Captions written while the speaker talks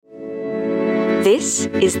This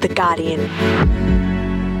is The Guardian.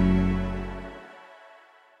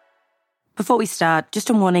 Before we start, just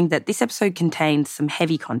a warning that this episode contains some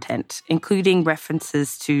heavy content, including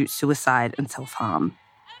references to suicide and self-harm.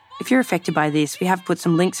 If you're affected by this, we have put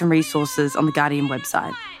some links and resources on the Guardian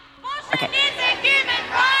website. Okay.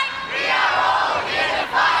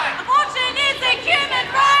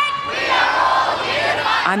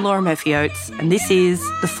 I'm Laura Murphy-Oates, and this is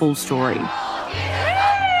The Full Story.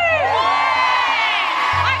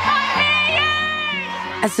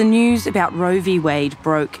 As the news about Roe v. Wade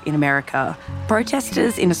broke in America,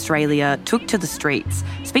 protesters in Australia took to the streets,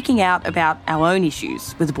 speaking out about our own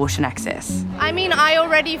issues with abortion access. I mean, I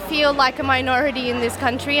already feel like a minority in this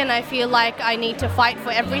country, and I feel like I need to fight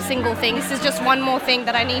for every single thing. This is just one more thing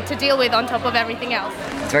that I need to deal with on top of everything else.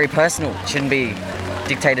 It's very personal. It shouldn't be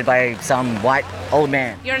dictated by some white old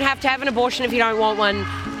man. You don't have to have an abortion if you don't want one.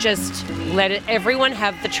 Just let everyone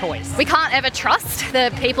have the choice. We can't ever trust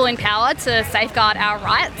the people in power to safeguard our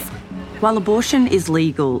rights. While abortion is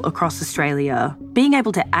legal across Australia, being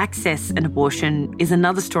able to access an abortion is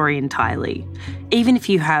another story entirely. Even if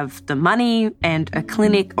you have the money and a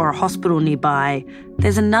clinic or a hospital nearby,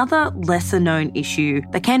 there's another lesser-known issue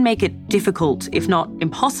that can make it difficult, if not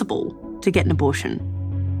impossible, to get an abortion.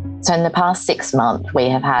 So in the past 6 months, we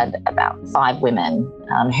have had about 5 women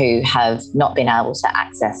who have not been able to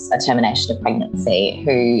access a termination of pregnancy,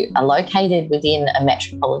 who are located within a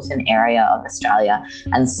metropolitan area of Australia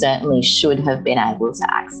and certainly should have been able to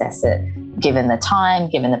access it, given the time,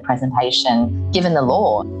 given the presentation, given the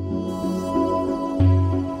law.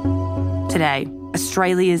 Today,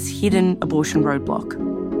 Australia's hidden abortion roadblock.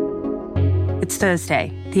 It's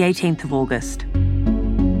Thursday, the 18th of August.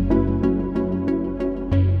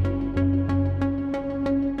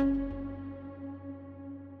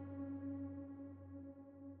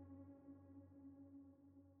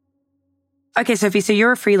 Okay, Sophie, so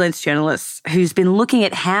you're a freelance journalist who's been looking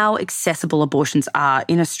at how accessible abortions are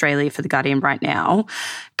in Australia for The Guardian right now.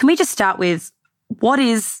 Can we just start with, what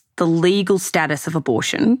is the legal status of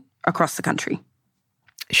abortion across the country?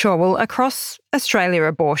 Sure. Well, across Australia,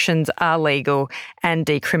 abortions are legal and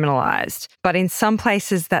decriminalised. But in some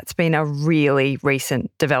places, that's been a really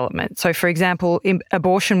recent development. So, for example,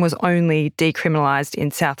 abortion was only decriminalised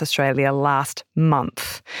in South Australia last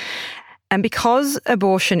month. And because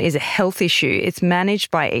abortion is a health issue, it's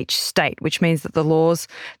managed by each state, which means that the laws,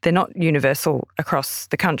 they're not universal across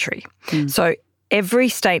the country. So every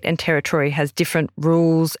state and territory has different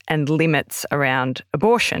rules and limits around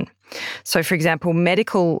abortion. So, for example,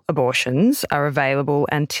 medical abortions are available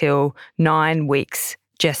until 9 weeks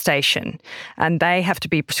gestation, and they have to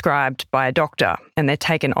be prescribed by a doctor, and they're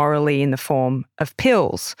taken orally in the form of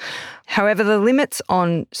pills. However, the limits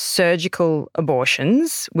on surgical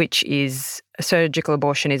abortions, which is a surgical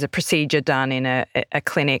abortion is a procedure done in a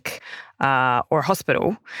clinic or a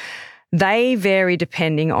hospital, they vary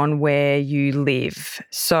depending on where you live.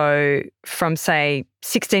 So from, say,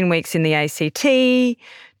 16 weeks in the ACT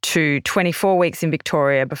to 24 weeks in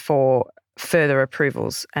Victoria before further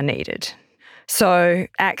approvals are needed. So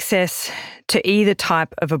access to either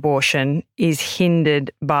type of abortion is hindered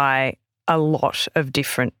by a lot of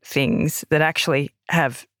different things that actually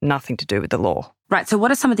have nothing to do with the law. Right, so what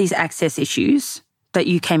are some of these access issues that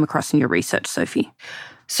you came across in your research, Sophie?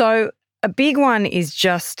 So a big one is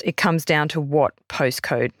just it comes down to what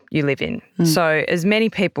postcode you live in. So as many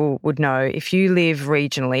people would know, if you live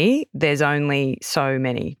regionally, there's only so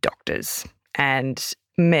many doctors, and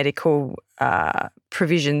medical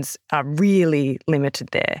provisions are really limited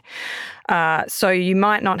there. So you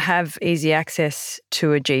might not have easy access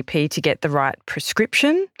to a GP to get the right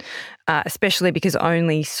prescription, especially because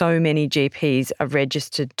only so many GPs are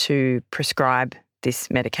registered to prescribe this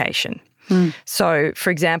medication. So, for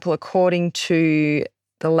example, according to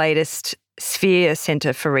the latest Sphere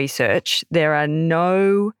Centre for Research, there are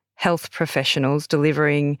no health professionals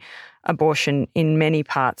delivering abortion in many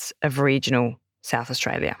parts of regional South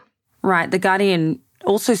Australia. Right. The Guardian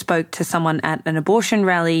also spoke to someone at an abortion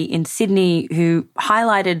rally in Sydney who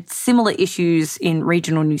highlighted similar issues in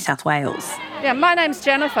regional New South Wales. Yeah, my name's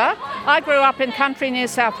Jennifer. I grew up in country New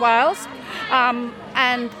South Wales,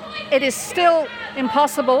 and it is still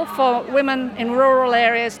impossible for women in rural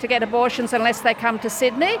areas to get abortions unless they come to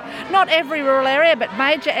Sydney. Not every rural area, but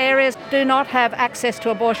major areas do not have access to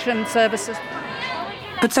abortion services.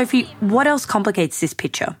 But Sophie, what else complicates this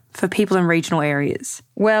picture for people in regional areas?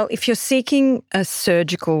 Well, if you're seeking a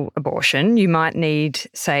surgical abortion, you might need,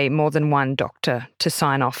 say, more than one doctor to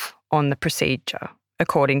sign off on the procedure,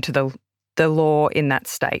 according to the law in that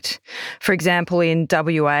state. For example, in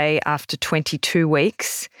WA, after 22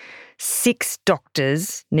 weeks, 6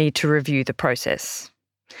 doctors need to review the process.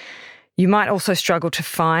 You might also struggle to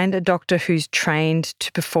find a doctor who's trained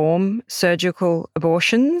to perform surgical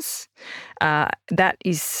abortions. That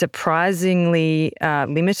is surprisingly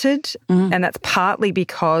limited, and that's partly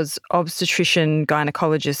because obstetrician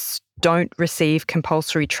gynecologists don't receive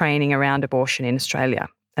compulsory training around abortion in Australia,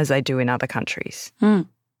 as they do in other countries. Oh,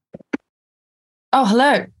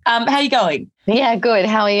 hello. How are you going? Yeah, good.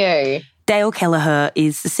 How are you? Dale Kelleher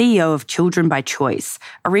is the CEO of Children by Choice,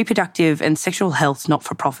 a reproductive and sexual health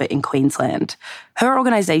not-for-profit in Queensland. Her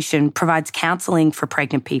organisation provides counselling for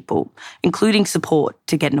pregnant people, including support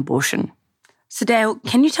to get an abortion. So Dale,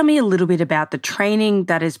 can you tell me a little bit about the training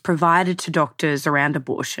that is provided to doctors around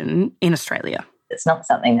abortion in Australia? It's not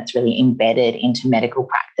something that's really embedded into medical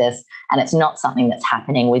practice, and it's not something that's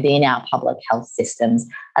happening within our public health systems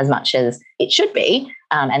as much as it should be.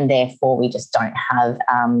 And therefore, we just don't have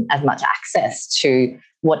as much access to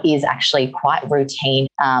what is actually quite routine.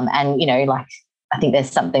 And, I think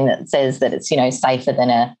there's something that says that it's, safer than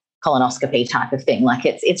a colonoscopy type of thing. Like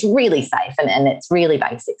it's really safe and it's really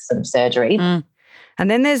basic sort of surgery. And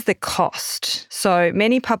then there's the cost. So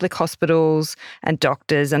many public hospitals and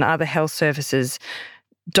doctors and other health services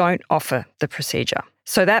don't offer the procedure.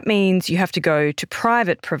 So that means you have to go to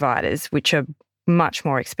private providers, which are much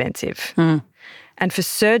more expensive. And for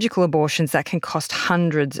surgical abortions, that can cost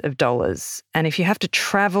hundreds of dollars. And if you have to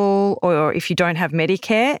travel or if you don't have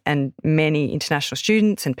Medicare, and many international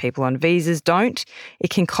students and people on visas don't,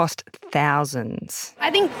 it can cost thousands.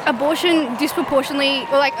 I think abortion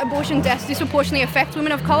deaths disproportionately affect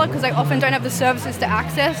women of colour because they often don't have the services to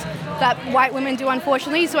access that white women do,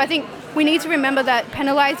 unfortunately. So I think we need to remember that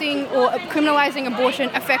penalising or criminalising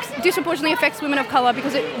abortion disproportionately affects women of colour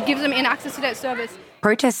because it gives them access to that service.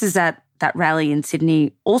 Protesters at that rally in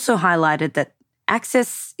Sydney also highlighted that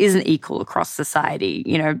access isn't equal across society.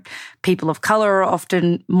 People of colour are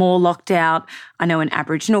often more locked out. I know in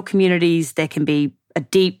Aboriginal communities there can be a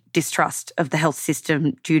deep distrust of the health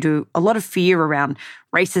system due to a lot of fear around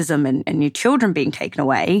racism and your children being taken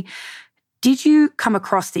away. Did you come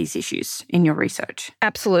across these issues in your research?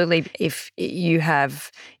 Absolutely. If you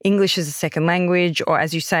have English as a second language, or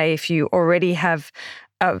as you say, if you already have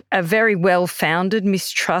a very well-founded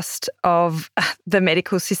mistrust of the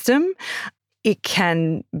medical system, it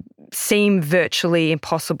can seem virtually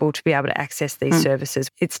impossible to be able to access these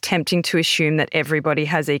services. It's tempting to assume that everybody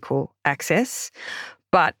has equal access,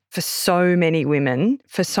 but for so many women,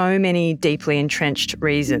 for so many deeply entrenched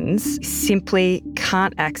reasons, simply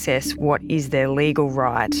can't access what is their legal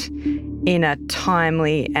right in a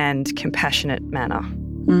timely and compassionate manner.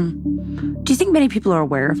 Do you think many people are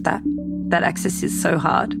aware of that access is so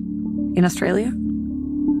hard in Australia?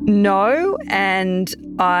 No, and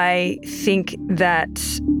I think that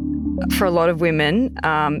for a lot of women,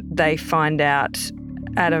 they find out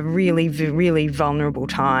at a really, really vulnerable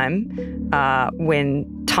time when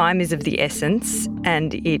time is of the essence,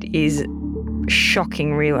 and it is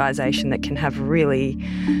shocking realisation that can have really,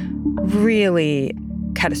 really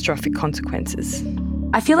catastrophic consequences.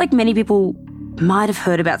 I feel like many people might have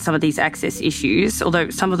heard about some of these access issues, although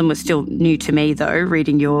some of them were still new to me, though,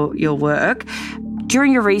 reading your work.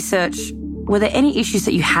 During your research, were there any issues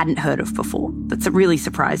that you hadn't heard of before that really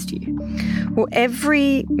surprised you? Well,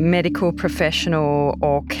 every medical professional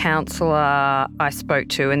or counsellor I spoke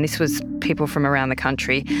to, and this was people from around the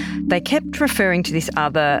country, they kept referring to this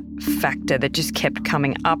other factor that just kept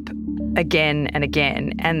coming up again and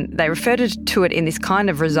again, and they referred to it in this kind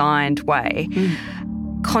of resigned way.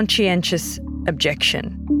 Conscientious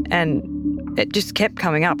objection. And it just kept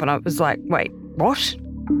coming up, and I was like, wait, what?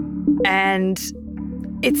 And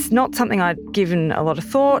it's not something I'd given a lot of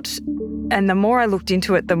thought. And the more I looked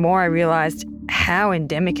into it, the more I realised how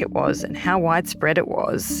endemic it was and how widespread it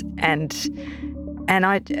was. And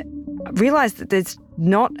I realised that there's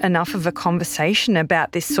not enough of a conversation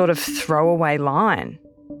about this sort of throwaway line.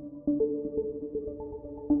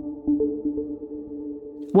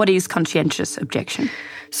 What is conscientious objection?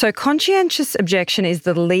 So conscientious objection is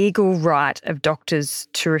the legal right of doctors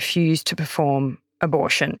to refuse to perform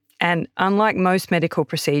abortion. And unlike most medical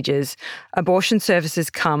procedures, abortion services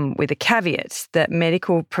come with a caveat that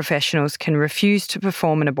medical professionals can refuse to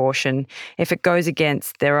perform an abortion if it goes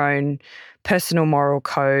against their own personal moral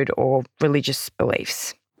code or religious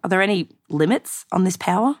beliefs. Are there any limits on this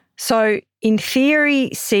power? So in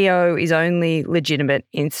theory, CO is only legitimate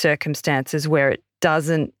in circumstances where it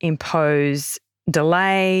doesn't impose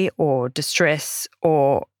delay or distress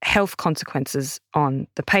or health consequences on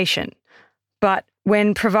the patient. But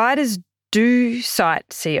when providers do cite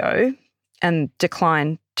CO and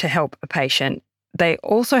decline to help a patient, they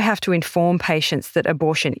also have to inform patients that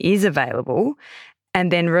abortion is available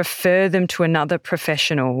and then refer them to another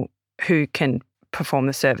professional who can perform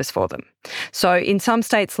the service for them. So in some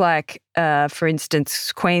states like, for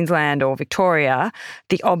instance, Queensland or Victoria,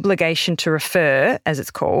 the obligation to refer, as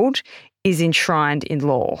it's called, is enshrined in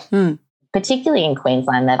law. Particularly in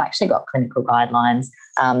Queensland, they've actually got clinical guidelines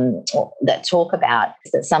that talk about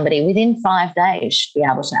that somebody within 5 days should be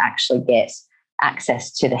able to actually get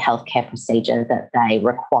access to the healthcare procedure that they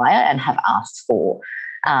require and have asked for.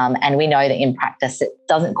 And we know that in practice it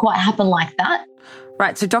doesn't quite happen like that.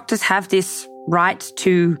 Right, so doctors have this right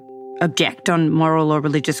to object on moral or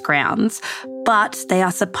religious grounds, but they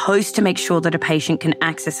are supposed to make sure that a patient can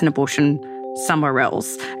access an abortion somewhere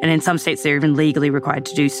else. And in some states, they're even legally required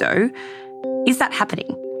to do so. Is that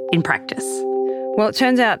happening in practice? Well, it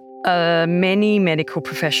turns out many medical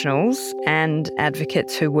professionals and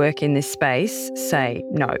advocates who work in this space say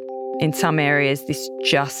no. In some areas, this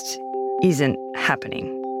just isn't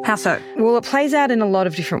happening. How so? Well, it plays out in a lot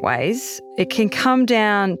of different ways. It can come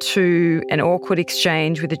down to an awkward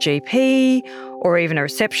exchange with a GP or even a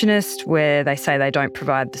receptionist where they say they don't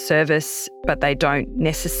provide the service, but they don't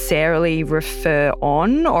necessarily refer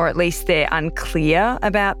on, or at least they're unclear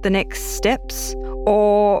about the next steps.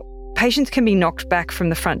 Or patients can be knocked back from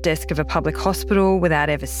the front desk of a public hospital without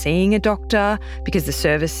ever seeing a doctor because the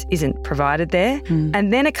service isn't provided there.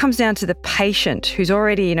 And then it comes down to the patient, who's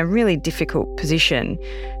already in a really difficult position,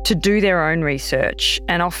 to do their own research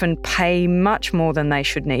and often pay much more than they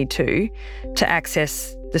should need to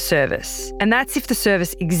access the service. And that's if the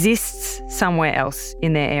service exists somewhere else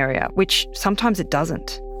in their area, which sometimes it doesn't.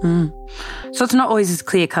 So it's not always as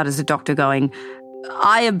clear-cut as a doctor going,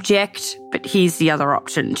 I object, but here's the other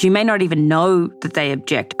options. You may not even know that they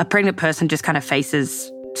object. A pregnant person just kind of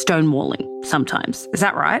faces stonewalling sometimes. Is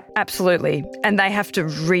that right? Absolutely. And they have to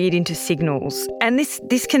read into signals. And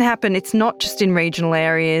this can happen. It's not just in regional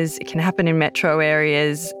areas. It can happen in metro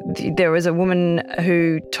areas. There was a woman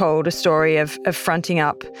who told a story of fronting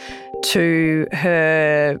up to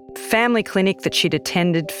her family clinic that she'd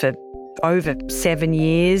attended for over 7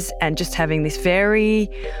 years and just having this very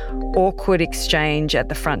awkward exchange at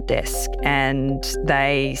the front desk, and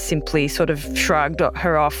they simply sort of shrugged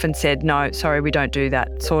her off and said, no, sorry, we don't do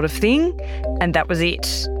that sort of thing. And that was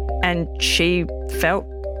it. And she felt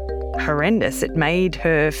horrendous. It made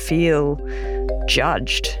her feel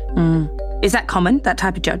judged. Is that common, that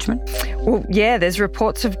type of judgment? Well, yeah, there's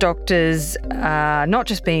reports of doctors not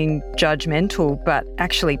just being judgmental, but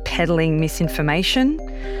actually peddling misinformation,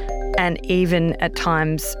 and even at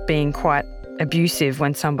times being quite abusive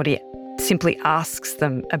when somebody simply asks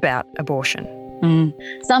them about abortion.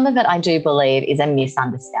 Some of it, I do believe, is a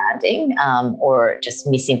misunderstanding or just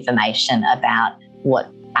misinformation about what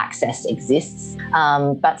access exists.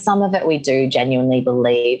 But some of it we do genuinely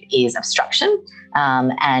believe is obstruction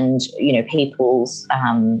and, people's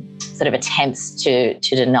sort of attempts to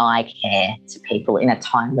deny care to people in a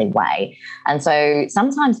timely way. And so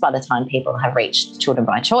sometimes by the time people have reached Children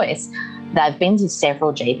by Choice, they've been to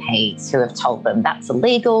several GPs who have told them that's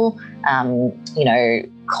illegal,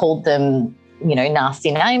 called them,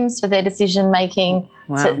 nasty names for their decision-making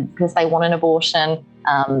because they want an abortion,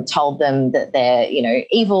 told them that they're,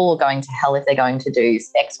 evil or going to hell if they're going to do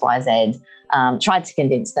X, Y, Z, tried to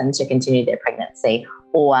convince them to continue their pregnancy,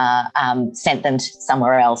 or sent them to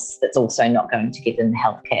somewhere else that's also not going to give them the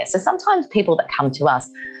healthcare. So sometimes people that come to us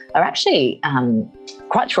are actually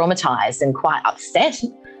quite traumatised and quite upset,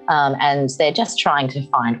 and they're just trying to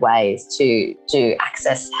find ways to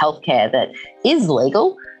access healthcare that is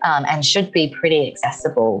legal and should be pretty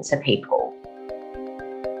accessible to people.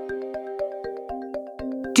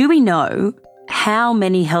 Do we know how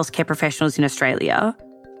many healthcare professionals in Australia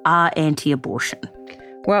are anti-abortion?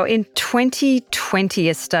 Well, in 2020,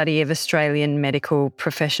 a study of Australian medical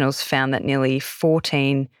professionals found that nearly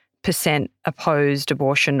 14% opposed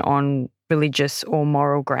abortion on religious or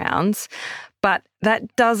moral grounds. But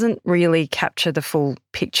that doesn't really capture the full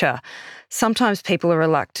picture. Sometimes people are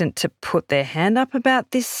reluctant to put their hand up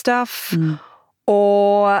about this stuff,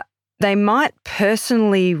 or they might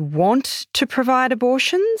personally want to provide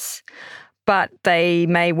abortions, but they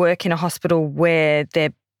may work in a hospital where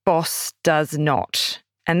their boss does not.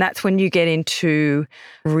 And that's when you get into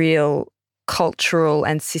real cultural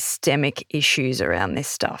and systemic issues around this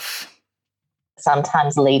stuff.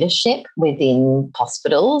 Sometimes leadership within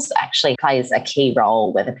hospitals actually plays a key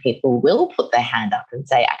role, whether people will put their hand up and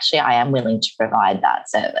say, actually, I am willing to provide that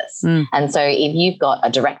service. And so if you've got a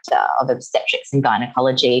director of obstetrics and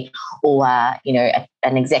gynecology or,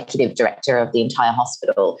 an executive director of the entire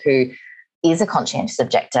hospital who is a conscientious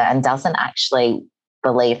objector and doesn't actually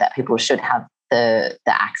believe that people should have the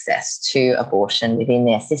access to abortion within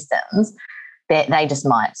their systems, they just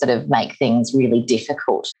might sort of make things really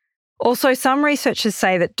difficult. Also, some researchers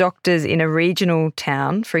say that doctors in a regional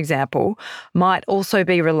town, for example, might also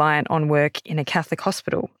be reliant on work in a Catholic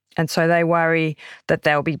hospital. And so they worry that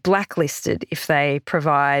they'll be blacklisted if they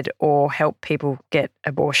provide or help people get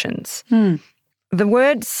abortions. The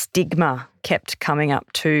word stigma kept coming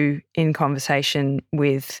up too in conversation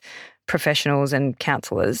with professionals and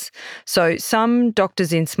counsellors. So some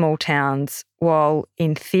doctors in small towns, while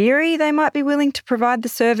in theory they might be willing to provide the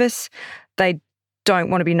service, they don't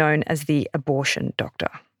want to be known as the abortion doctor.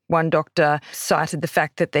 One doctor cited the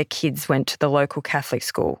fact that their kids went to the local Catholic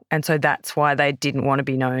school, and so that's why they didn't want to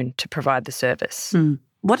be known to provide the service.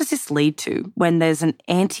 What does this lead to when there's an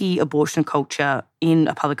anti-abortion culture in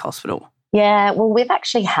a public hospital? Yeah, well, we've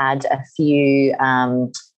actually had a few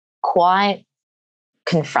quite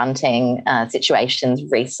confronting situations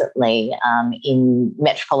recently in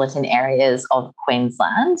metropolitan areas of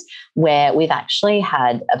Queensland where we've actually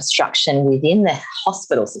had obstruction within the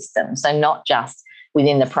hospital system. So not just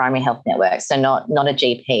within the primary health network, so not a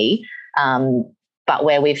GP, but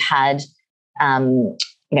where we've had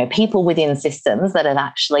people within systems that have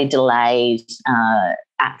actually delayed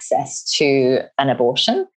access to an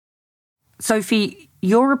abortion. Sophie,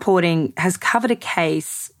 your reporting has covered a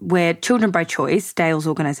case where Children by Choice, Dale's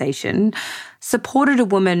organisation, supported a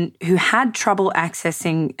woman who had trouble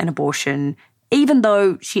accessing an abortion, even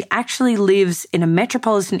though she actually lives in a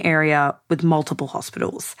metropolitan area with multiple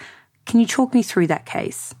hospitals. Can you talk me through that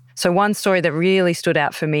case? So one story that really stood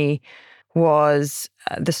out for me was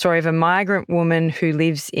the story of a migrant woman who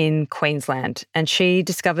lives in Queensland, and she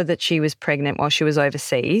discovered that she was pregnant while she was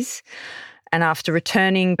overseas. And after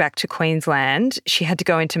returning back to Queensland, she had to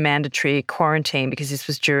go into mandatory quarantine because this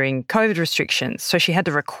was during COVID restrictions. So she had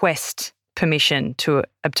to request permission to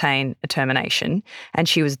obtain a termination, and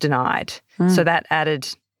she was denied. So that added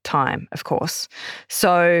time, of course.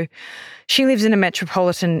 So she lives in a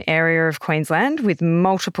metropolitan area of Queensland with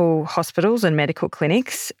multiple hospitals and medical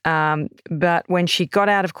clinics. But when she got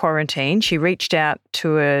out of quarantine, she reached out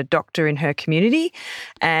to a doctor in her community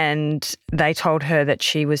and they told her that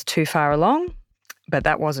she was too far along, but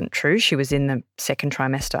that wasn't true. She was in the second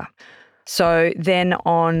trimester. So then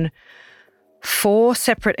on 4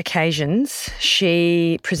 separate occasions,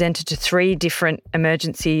 she presented to 3 different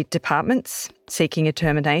emergency departments seeking a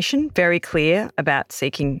termination, very clear about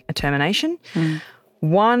seeking a termination.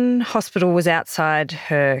 One hospital was outside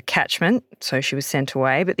her catchment, so she was sent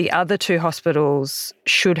away, but the other 2 hospitals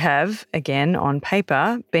should have, again, on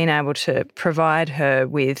paper, been able to provide her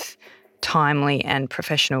with timely and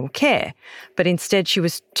professional care. But instead she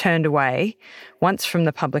was turned away, once from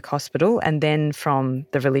the public hospital and then from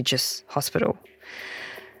the religious hospital.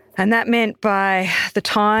 And that meant by the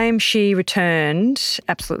time she returned,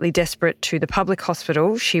 absolutely desperate, to the public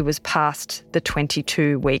hospital, she was past the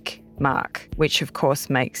 22-week mark, which of course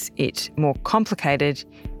makes it more complicated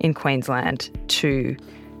in Queensland to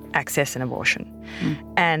access an abortion.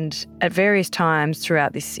 And at various times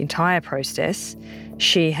throughout this entire process,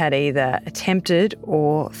 she had either attempted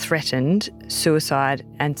or threatened suicide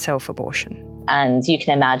and self-abortion. And you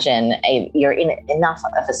can imagine you're in enough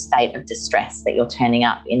of a state of distress that you're turning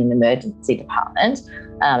up in an emergency department.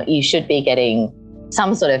 You should be getting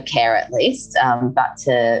some sort of care at least, but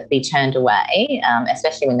to be turned away,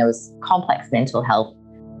 especially when there was complex mental health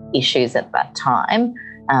issues at that time,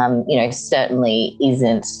 certainly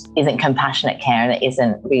isn't compassionate care, and it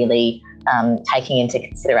isn't really taking into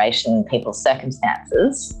consideration people's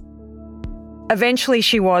circumstances. Eventually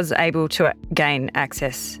she was able to gain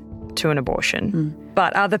access to an abortion,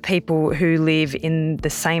 but other people who live in the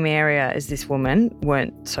same area as this woman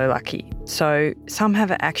weren't so lucky. So some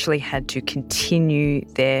have actually had to continue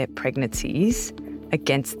their pregnancies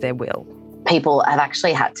against their will. People have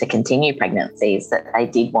actually had to continue pregnancies that they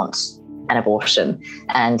did want an abortion,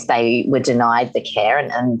 and they were denied the care.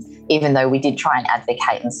 And even though we did try and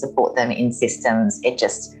advocate and support them in systems, it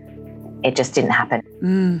just didn't happen.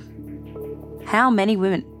 How many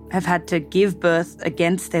women have had to give birth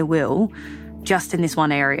against their will just in this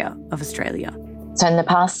one area of Australia? So in the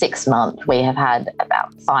past 6 months, we have had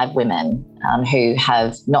about 5 women who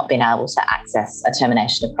have not been able to access a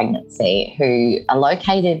termination of pregnancy, who are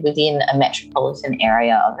located within a metropolitan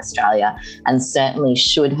area of Australia and certainly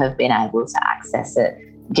should have been able to access it,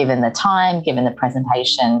 given the time, given the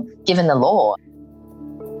presentation, given the law.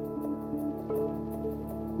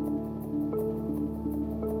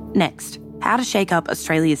 Next, how to shake up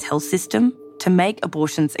Australia's health system to make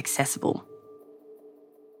abortions accessible.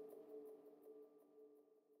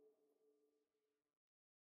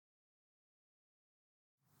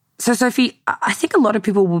 So, Sophie, I think a lot of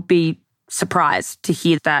people would be surprised to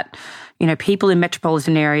hear that, people in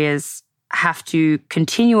metropolitan areas have to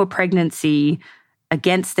continue a pregnancy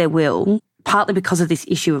against their will, partly because of this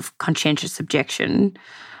issue of conscientious objection.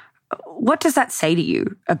 What does that say to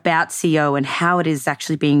you about CO and how it is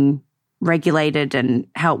actually being regulated and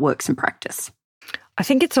how it works in practice? I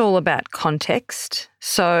think it's all about context.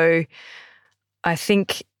 So I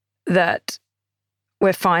think that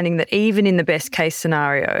we're finding that even in the best case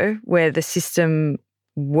scenario where the system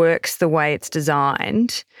works the way it's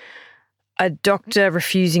designed, a doctor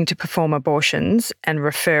refusing to perform abortions and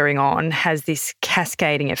referring on has this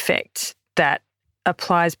cascading effect that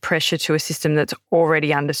applies pressure to a system that's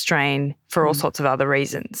already under strain for all sorts of other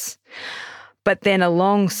reasons. But then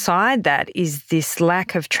alongside that is this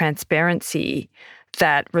lack of transparency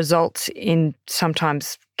that results in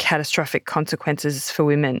sometimes catastrophic consequences for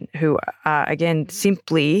women who are, again,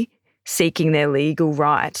 simply seeking their legal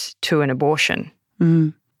right to an abortion.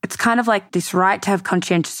 It's kind of like this right to have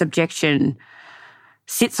conscientious objection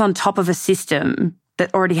sits on top of a system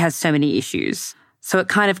that already has so many issues. So it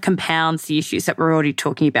kind of compounds the issues that we're already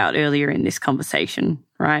talking about earlier in this conversation,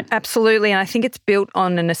 right? Absolutely. And I think it's built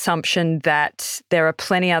on an assumption that there are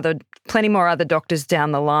plenty more other doctors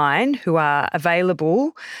down the line who are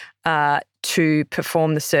available to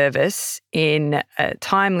perform the service in a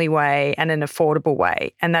timely way and an affordable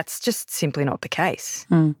way. And that's just simply not the case.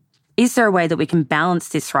 Is there a way that we can balance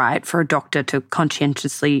this right for a doctor to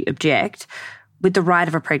conscientiously object with the right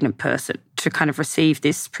of a pregnant person to kind of receive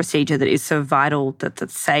this procedure that is so vital,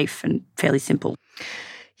 that's safe and fairly simple?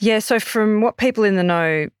 Yeah, so from what people in the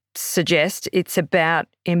know suggest, it's about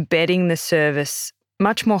embedding the service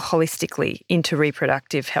much more holistically into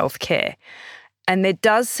reproductive health care. And there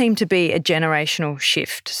does seem to be a generational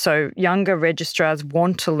shift. So younger registrars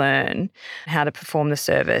want to learn how to perform the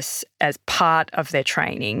service as part of their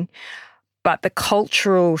training, but the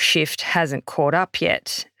cultural shift hasn't caught up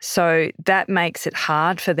yet. So that makes it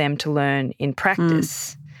hard for them to learn in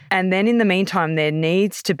practice. And then in the meantime, there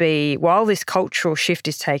needs to be, while this cultural shift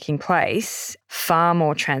is taking place, far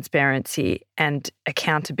more transparency and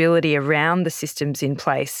accountability around the systems in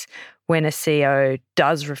place when a CO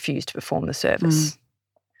does refuse to perform the service.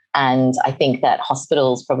 And I think that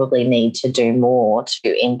hospitals probably need to do more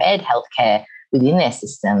to embed healthcare within their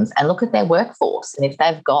systems and look at their workforce. And if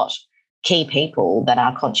they've got key people that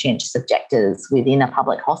are conscientious objectors within a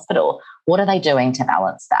public hospital, what are they doing to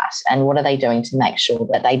balance that? And what are they doing to make sure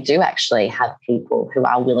that they do actually have people who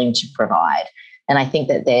are willing to provide? And I think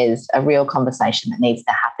that there's a real conversation that needs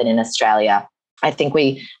to happen in Australia. I think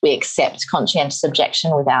we accept conscientious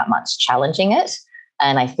objection without much challenging it.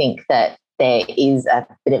 And I think that there is a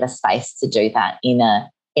bit of a space to do that in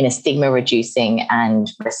a stigma-reducing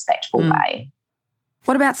and respectful way.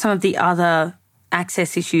 What about some of the other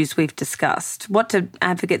access issues we've discussed? What do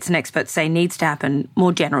advocates and experts say needs to happen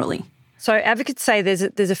more generally? So advocates say there's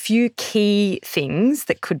a few key things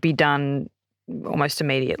that could be done almost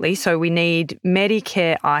immediately. So we need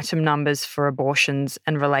Medicare item numbers for abortions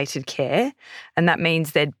and related care, and that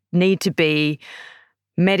means there need to be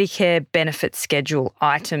Medicare benefit schedule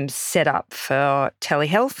items set up for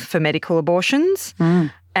telehealth for medical abortions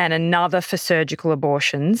and another for surgical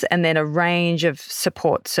abortions, and then a range of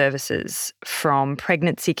support services from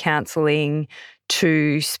pregnancy counselling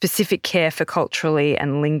to specific care for culturally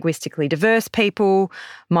and linguistically diverse people,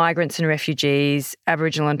 migrants and refugees,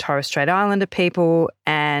 Aboriginal and Torres Strait Islander people,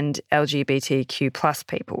 and LGBTQ plus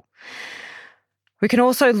people. We can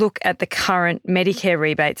also look at the current Medicare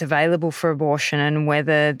rebates available for abortion and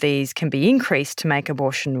whether these can be increased to make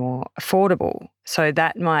abortion more affordable. So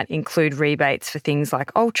that might include rebates for things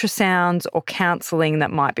like ultrasounds or counselling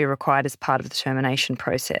that might be required as part of the termination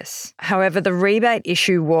process. However, the rebate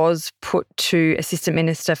issue was put to Assistant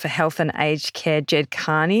Minister for Health and Aged Care, Jed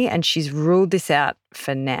Carney, and she's ruled this out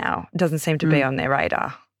for now. It doesn't seem to be on their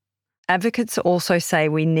radar. Advocates also say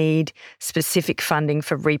we need specific funding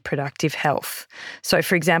for reproductive health. So,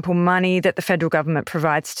 for example, money that the federal government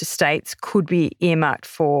provides to states could be earmarked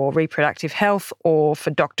for reproductive health or for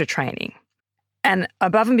doctor training. And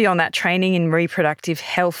above and beyond that, training in reproductive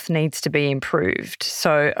health needs to be improved.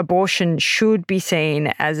 So abortion should be seen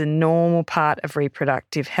as a normal part of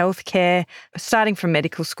reproductive health care, starting from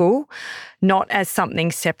medical school, not as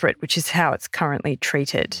something separate, which is how it's currently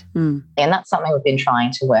treated. And that's something we've been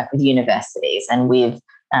trying to work with universities and with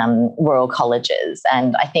royal colleges.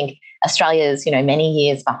 And I think Australia's, many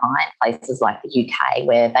years behind places like the UK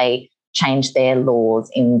where they changed their laws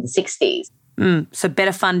in the 60s. So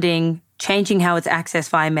better funding, changing how it's accessed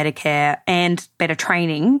via Medicare, and better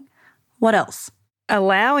training. What else?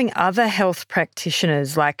 allowing other health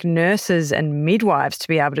practitioners like nurses and midwives to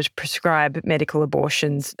be able to prescribe medical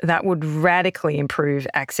abortions, that would radically improve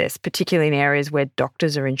access, particularly in areas where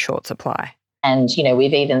doctors are in short supply. And,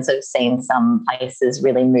 we've even sort of seen some places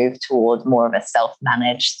really move toward more of a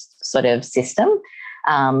self-managed sort of system.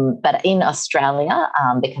 But in Australia,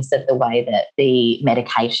 because of the way that the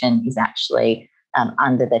medication is actually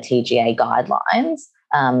under the TGA guidelines,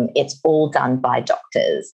 it's all done by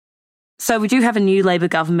doctors. So we do have a new Labor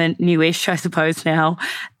government, newish, I suppose now.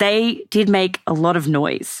 They did make a lot of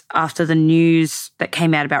noise after the news that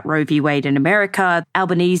came out about Roe v. Wade in America.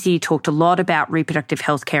 Albanese talked a lot about reproductive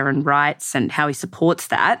health care and rights and how he supports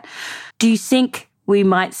that. Do you think we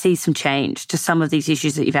might see some change to some of these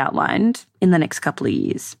issues that you've outlined in the next couple of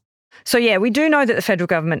years? So, yeah, we do know that the federal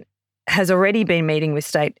government has already been meeting with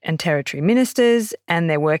state and territory ministers, and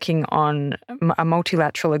they're working on a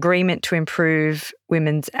multilateral agreement to improve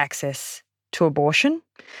women's access to abortion.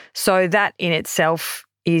 So that in itself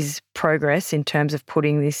is progress in terms of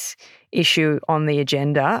putting this issue on the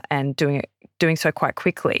agenda and doing so quite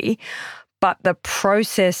quickly. But the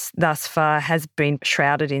process thus far has been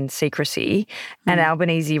shrouded in secrecy. And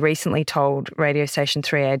Albanese recently told radio station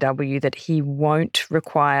 3AW that he won't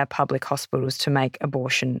require public hospitals to make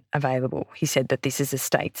abortion available. He said that this is a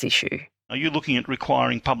state's issue. Are you looking at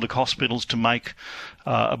requiring public hospitals to make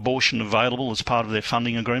abortion available as part of their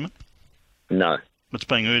funding agreement? No. It's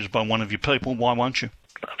being urged by one of your people. Why won't you?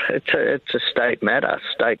 It's a state matter.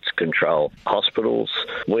 States control hospitals.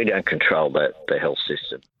 We don't control the health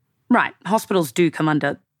system. Right. Hospitals do come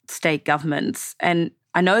under state governments. And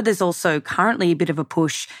I know there's also currently a bit of a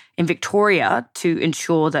push in Victoria to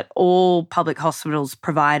ensure that all public hospitals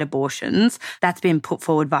provide abortions. That's been put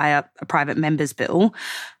forward via a private member's bill.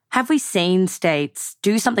 Have we seen states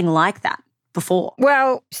do something like that before?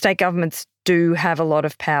 Well, state governments do have a lot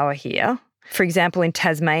of power here. For example, in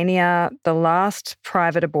Tasmania, the last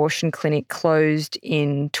private abortion clinic closed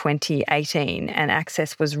in 2018 and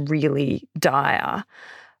access was really dire.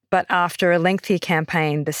 But after a lengthy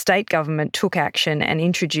campaign, the state government took action and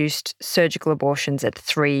introduced surgical abortions at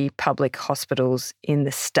 3 public hospitals in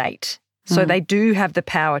the state. So they do have the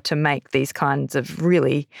power to make these kinds of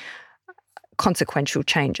really consequential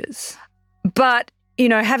changes. But,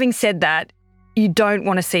 having said that, you don't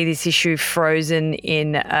want to see this issue frozen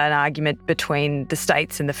in an argument between the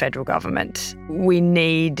states and the federal government. We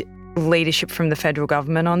need leadership from the federal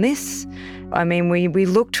government on this. I mean, we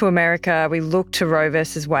look to America, we look to Roe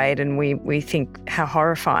versus Wade, and we think how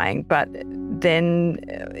horrifying. But then,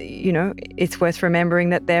 it's worth remembering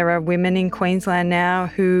that there are women in Queensland now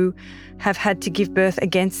who have had to give birth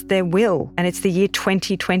against their will, and it's the year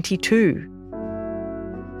 2022.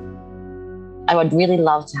 I would really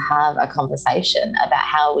love to have a conversation about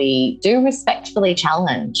how we do respectfully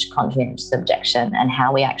challenge conscientious objection and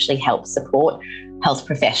how we actually help support health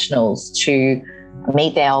professionals to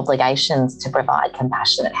meet their obligations to provide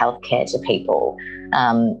compassionate healthcare to people.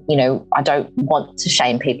 I don't want to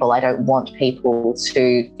shame people. I don't want people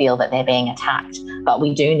to feel that they're being attacked, but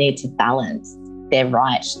we do need to balance their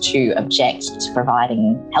right to object to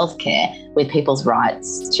providing healthcare with people's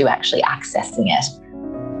rights to actually accessing it.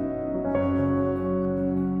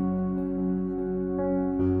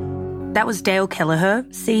 That was Dale Kelleher,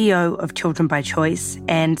 CEO of Children by Choice,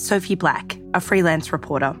 and Sophie Black, a freelance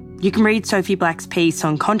reporter. You can read Sophie Black's piece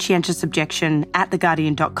on conscientious objection at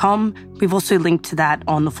theguardian.com. We've also linked to that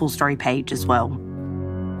on the full story page as well.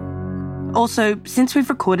 Also, since we've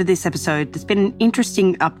recorded this episode, there's been an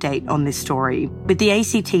interesting update on this story, with the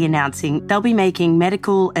ACT announcing they'll be making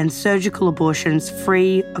medical and surgical abortions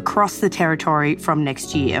free across the territory from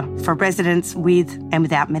next year for residents with and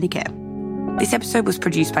without Medicare. This episode was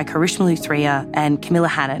produced by Karishma Luthria and Camilla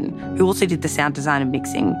Hannon, who also did the sound design and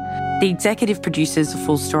mixing. The executive producers of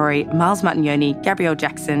Full Story, Miles Martignoni, Gabrielle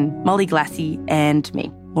Jackson, Molly Glassy, and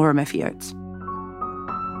me, Laura Murphy-Oates.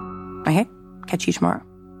 Okay, catch you tomorrow.